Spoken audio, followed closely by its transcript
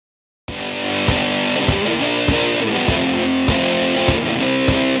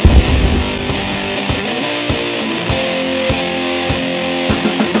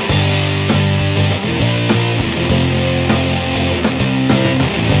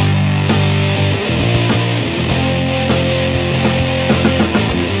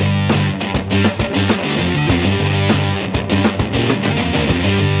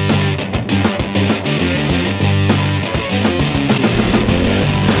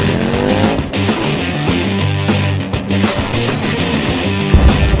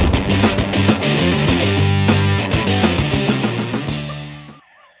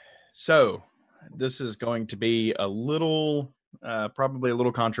So this is going to be a little, probably a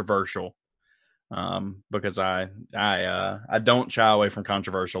little controversial, because I don't shy away from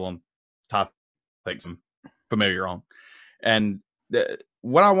controversial on topics I'm familiar on, and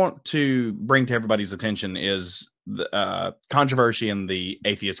what I want to bring to everybody's attention is the controversy in the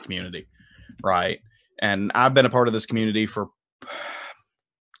atheist community, right? And I've been a part of this community for,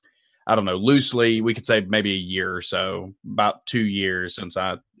 I don't know, loosely, we could say maybe a year or so, about 2 years since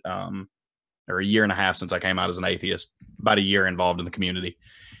or a year and a half since I came out as an atheist, about a year involved in the community.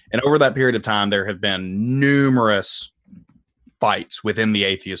 And over that period of time, there have been numerous fights within the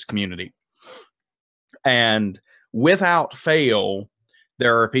atheist community. And without fail,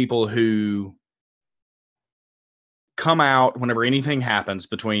 there are people who come out whenever anything happens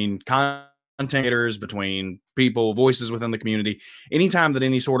between commentators, between people, voices within the community. Anytime that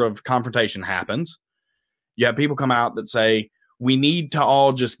any sort of confrontation happens, you have people come out that say, we need to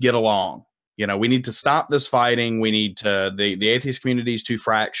all just get along. You know, we need to stop this fighting. We need to, the atheist community is too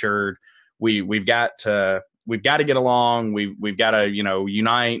fractured. We've got to get along. We've got to,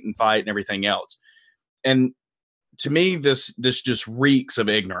 unite and fight and everything else. And to me, this just reeks of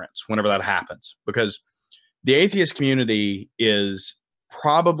ignorance whenever that happens, because the atheist community is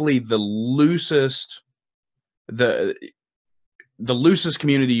probably the loosest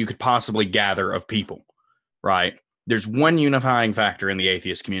community you could possibly gather of people, right? There's one unifying factor in the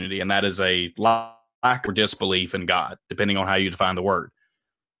atheist community, and that is a lack or disbelief in God, depending on how you define the word.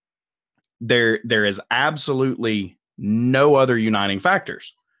 There is absolutely no other uniting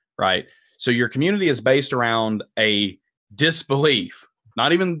factors, right? So your community is based around a disbelief,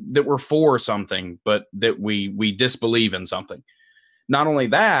 not even that we're for something, but that we disbelieve in something. Not only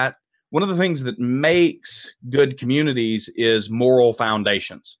that, one of the things that makes good communities is moral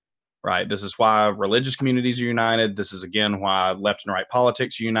foundations, right? This is why religious communities are united. This is, again, why left and right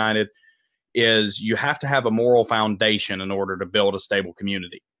politics are united, is you have to have a moral foundation in order to build a stable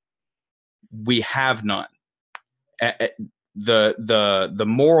community. We have none. The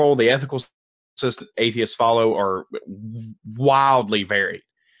moral, the ethical system atheists follow are wildly varied.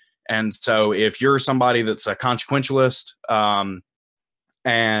 And so if you're somebody that's a consequentialist,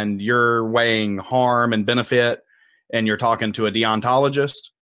 and you're weighing harm and benefit, and you're talking to a deontologist,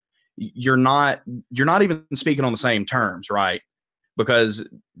 you're not even speaking on the same terms, right? Because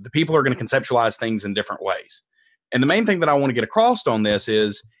the people are going to conceptualize things in different ways. And the main thing that I want to get across on this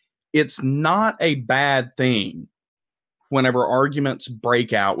is it's not a bad thing whenever arguments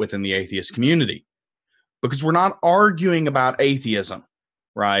break out within the atheist community, because we're not arguing about atheism,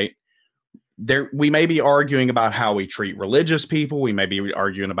 right? We may be arguing about how we treat religious people. We may be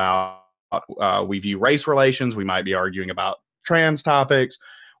arguing about we view race relations. We might be arguing about trans topics.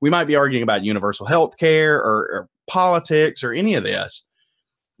 We might be arguing about universal health care or politics or any of this,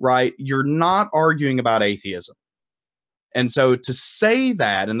 right? You're not arguing about atheism. And so to say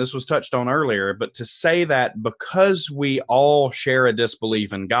that, and this was touched on earlier, but to say that because we all share a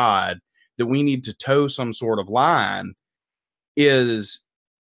disbelief in God, that we need to toe some sort of line is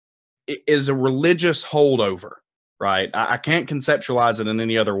a religious holdover, right? I can't conceptualize it in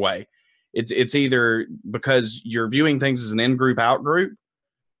any other way. It's either because you're viewing things as an in-group, out-group,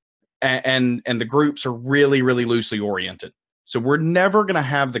 and the groups are really, really loosely oriented. So we're never going to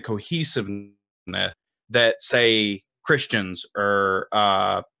have the cohesiveness that, say, Christians or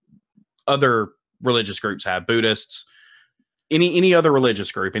other religious groups have, Buddhists, any other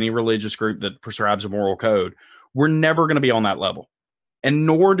religious group, any religious group that prescribes a moral code. We're never going to be on that level. And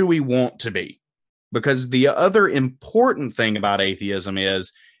nor do we want to be, because the other important thing about atheism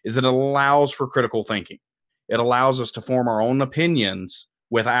is it allows for critical thinking. It allows us to form our own opinions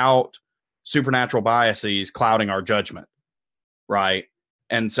without supernatural biases clouding our judgment, right?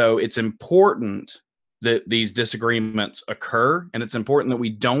 And so it's important that these disagreements occur, and it's important that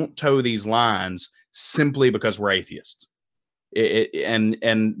we don't toe these lines simply because we're atheists.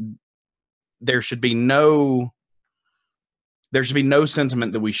 And there should be no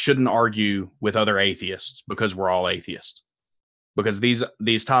sentiment that we shouldn't argue with other atheists because we're all atheists, because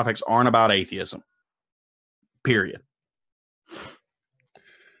these topics aren't about atheism, period.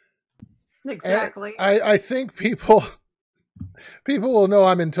 Exactly. I think people will know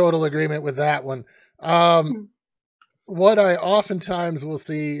I'm in total agreement with that one. What I oftentimes will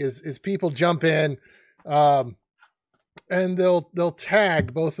see is people jump in, and they'll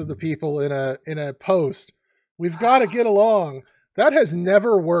tag both of the people in a post. We've got to get along. That has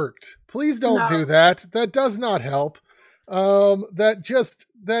never worked. Please don't do that. That does not help. That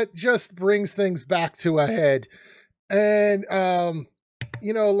just brings things back to a head. And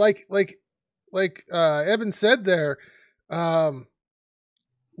like Evan said there,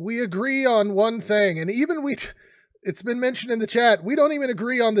 we agree on one thing, and even it's been mentioned in the chat, we don't even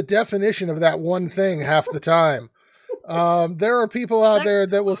agree on the definition of that one thing half the time. There are people out there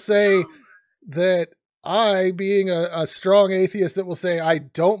that will say that I, being a strong atheist, that will say I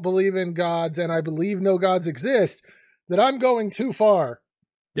don't believe in gods and I believe no gods exist, that I'm going too far.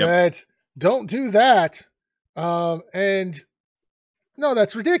 Yep. That don't do that. And no,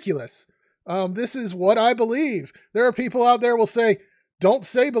 that's ridiculous. This is what I believe. There are people out there will say, don't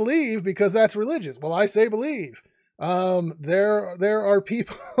say believe because that's religious. Well, I say believe. There are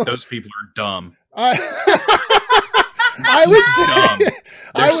people. Those people are dumb. I was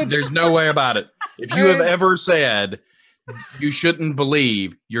dumb. There's no way about it. If you have ever said you shouldn't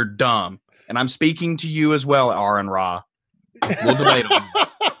believe, you're dumb. And I'm speaking to you as well, R and Ra. We'll debate on this.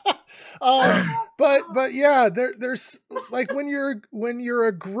 But yeah, there's like when you're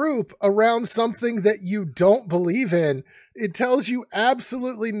a group around something that you don't believe in, it tells you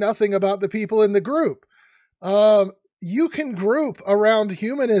absolutely nothing about the people in the group. You can group around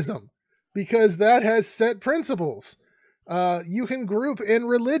humanism because that has set principles. You can group in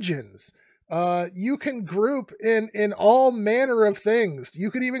religions. You can group in all manner of things. You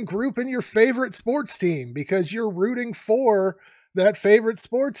could even group in your favorite sports team because you're rooting for that favorite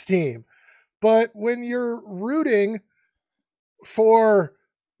sports team. But when you're rooting for,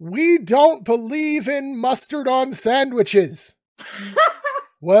 we don't believe in mustard on sandwiches.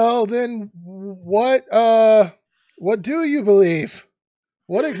 Well, then what do you believe?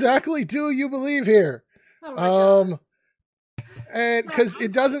 What exactly do you believe here? Oh and because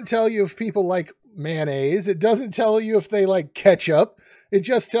it doesn't tell you if people like mayonnaise. It doesn't tell you if they like ketchup. It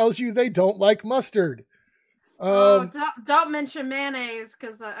just tells you they don't like mustard. Don't mention mayonnaise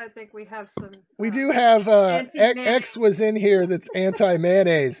because I think we have some. We do have X was in here that's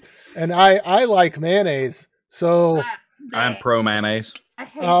anti-mayonnaise, and I like mayonnaise, so I'm pro mayonnaise. I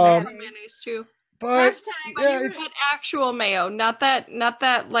hate mayonnaise too. But yeah, it's actual mayo, not that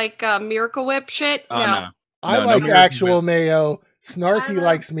like Miracle Whip shit. No. I like actual mayo. Snarky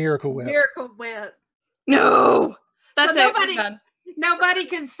likes Miracle Whip. Miracle Whip. No, that's so nobody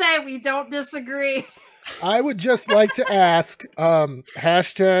can say we don't disagree. I would just like to ask,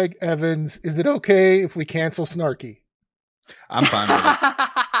 hashtag Evans, is it okay if we cancel Snarky? I'm fine with it.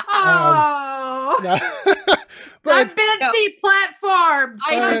 But I've been deplatformed.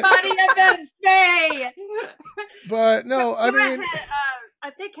 Somebody Evans me. But no, I mean,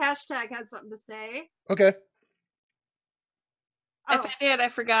 I think hashtag had something to say. Okay. If I did, I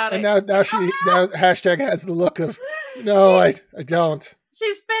forgot and it. now hashtag has the look of no, I don't.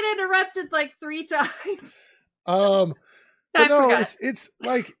 She's been interrupted like 3 times. But no, it's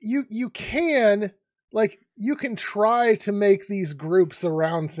like you can try to make these groups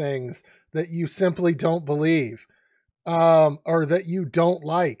around things that you simply don't believe, or that you don't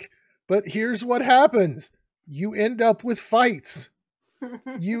like. But here's what happens: you end up with fights.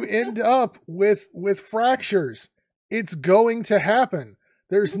 You end up with fractures. It's going to happen.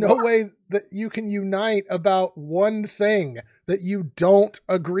 There's no way that you can unite about one thing that you don't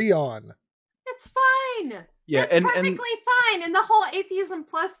agree on. It's fine. Yeah, it's perfectly fine. And the whole Atheism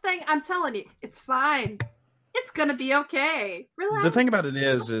Plus thing, I'm telling you, it's fine. It's gonna be okay. Relax. The thing about it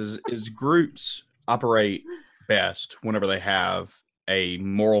is groups operate best whenever they have a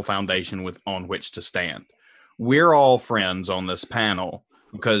moral foundation on which to stand. We're all friends on this panel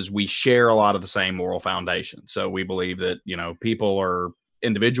because we share a lot of the same moral foundation. So we believe that, people are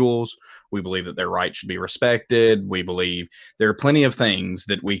individuals. We believe that their rights should be respected. We believe there are plenty of things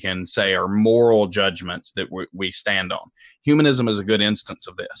that we can say are moral judgments that we stand on. Humanism is a good instance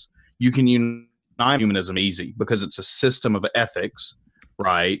of this. You can unite humanism easy because it's a system of ethics,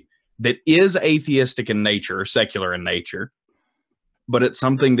 right, that is atheistic in nature, secular in nature, but it's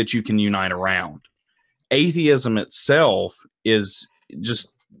something that you can unite around. Atheism itself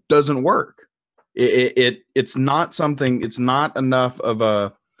just doesn't work. It's not something. It's not enough of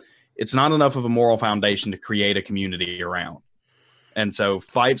a moral foundation to create a community around. And so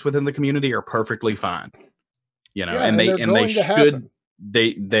fights within the community are perfectly fine. And they're going to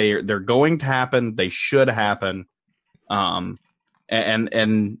happen. They should happen. And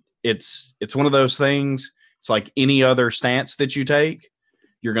it's one of those things. It's like any other stance that you take.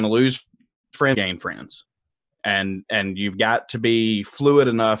 You're going to lose friends, gain friends. And you've got to be fluid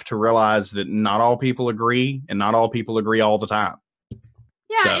enough to realize that not all people agree, and not all people agree all the time.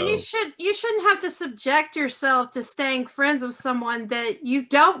 Yeah, and you shouldn't have to subject yourself to staying friends with someone that you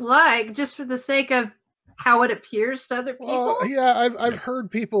don't like just for the sake of how it appears to other people. Yeah, I've heard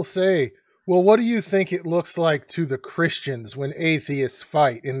people say, well, what do you think it looks like to the Christians when atheists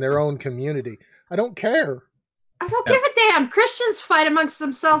fight in their own community? I don't care. I don't give a damn. Christians fight amongst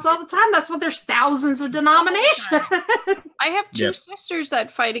themselves all the time. That's what there's thousands of denominations. I have two sisters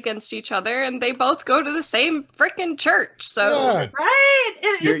that fight against each other, and they both go to the same freaking church. So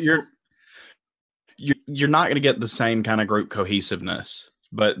right, you're not going to get the same kind of group cohesiveness.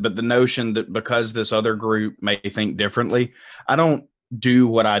 But the notion that because this other group may think differently, I don't do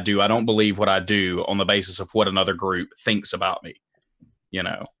what I do. I don't believe what I do on the basis of what another group thinks about me. You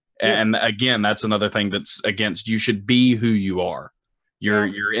know. And again, that's another thing that's against. You should be who you are.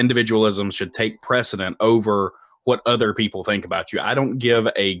 Your individualism should take precedent over what other people think about you. I don't give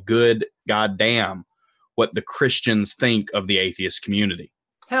a good goddamn what the Christians think of the atheist community.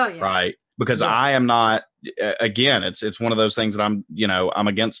 Hell yeah. Right? Because I am not. Again, it's one of those things that I'm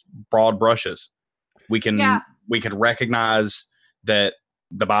against broad brushes. We could recognize that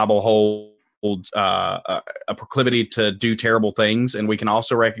the Bible holds a proclivity to do terrible things, and we can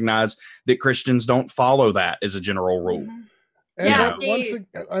also recognize that Christians don't follow that as a general rule.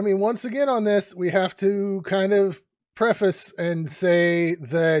 And once again on this, we have to kind of preface and say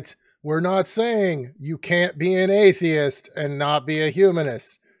that we're not saying you can't be an atheist and not be a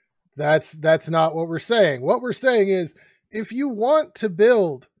humanist. That's not what we're saying. What we're saying is, if you want to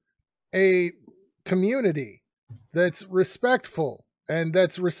build a community that's respectful and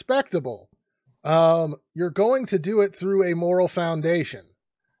that's respectable, you're going to do it through a moral foundation.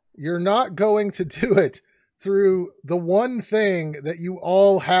 You're not going to do it through the one thing that you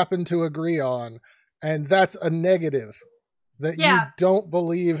all happen to agree on, and that's a negative, that you don't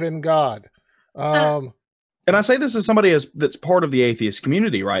believe in God. And I say this as somebody that's part of the atheist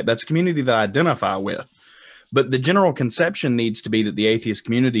community, right? That's a community that I identify with. But the general conception needs to be that the atheist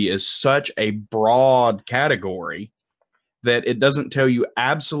community is such a broad category that it doesn't tell you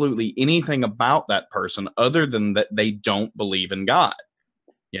absolutely anything about that person other than that they don't believe in God,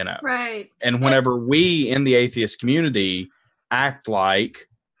 you know? Right. And whenever we in the atheist community act like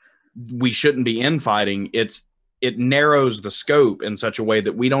we shouldn't be infighting, it narrows the scope in such a way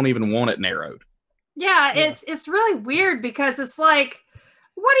that we don't even want it narrowed. Yeah, it's really weird because it's like,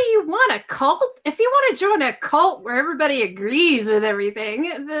 what do you want, a cult? If you want to join a cult where everybody agrees with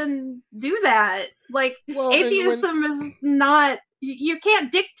everything, then do that. Like, atheism is not, you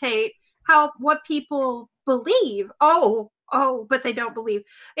can't dictate what people believe. Oh, but they don't believe.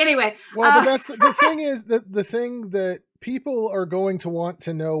 Anyway. Well, but that's the thing is that the thing that people are going to want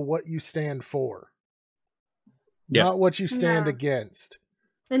to know what you stand for, not what you stand against.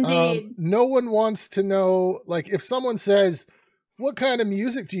 Indeed. No one wants to know, like, if someone says, what kind of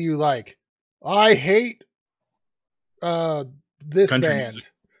music do you like? I hate this country band.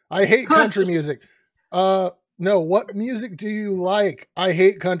 Music. I hate country music. No, what music do you like? I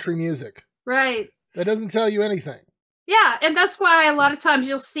hate country music. Right. That doesn't tell you anything. Yeah, and that's why a lot of times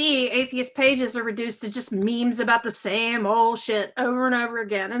you'll see atheist pages are reduced to just memes about the same old shit over and over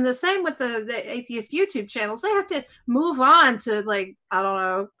again. And the same with the atheist YouTube channels. They have to move on to, like, I don't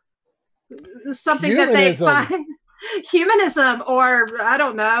know, something Humanism. That they find. Humanism, or I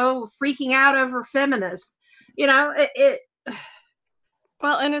don't know, freaking out over feminists. You know,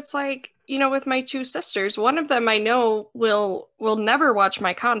 Well, and it's like, you know, with my two sisters, one of them I know will never watch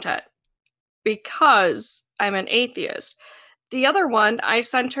my content because I'm an atheist. The other one, I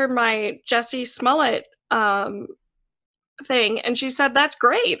sent her my Jussie Smollett thing, and she said, that's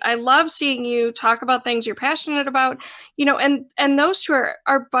great. I love seeing you talk about things you're passionate about, you know, and those two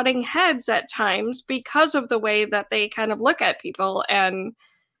are butting heads at times because of the way that they kind of look at people and,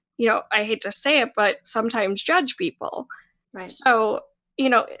 you know, I hate to say it, but sometimes judge people. Right. So, you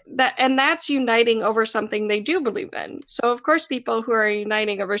know, that's uniting over something they do believe in. So of course, people who are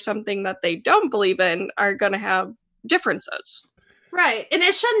uniting over something that they don't believe in are going to have differences. Right. And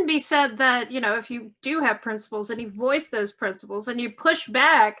it shouldn't be said that, you know, if you do have principles and you voice those principles and you push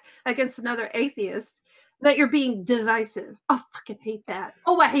back against another atheist, that you're being divisive. I fucking hate that.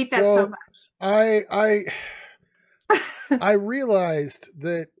 Oh, I hate that so much. I realized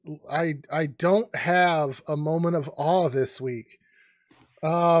that I don't have a moment of awe this week. So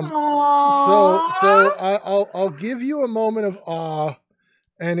I'll give you a moment of awe,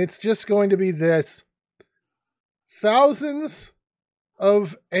 and it's just going to be this. Thousands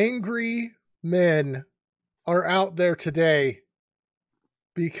of angry men are out there today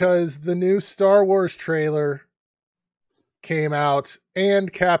because the new Star Wars trailer came out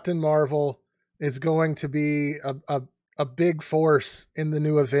and Captain Marvel is going to be a big force in the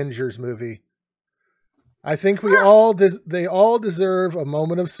new Avengers movie. I think they all deserve a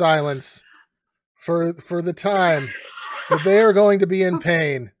moment of silence for the time that they are going to be in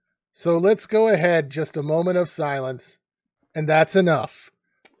pain. So let's go ahead, just a moment of silence. And that's enough.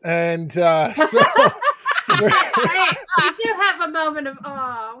 And so We do have a moment of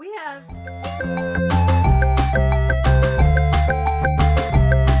awe. We have.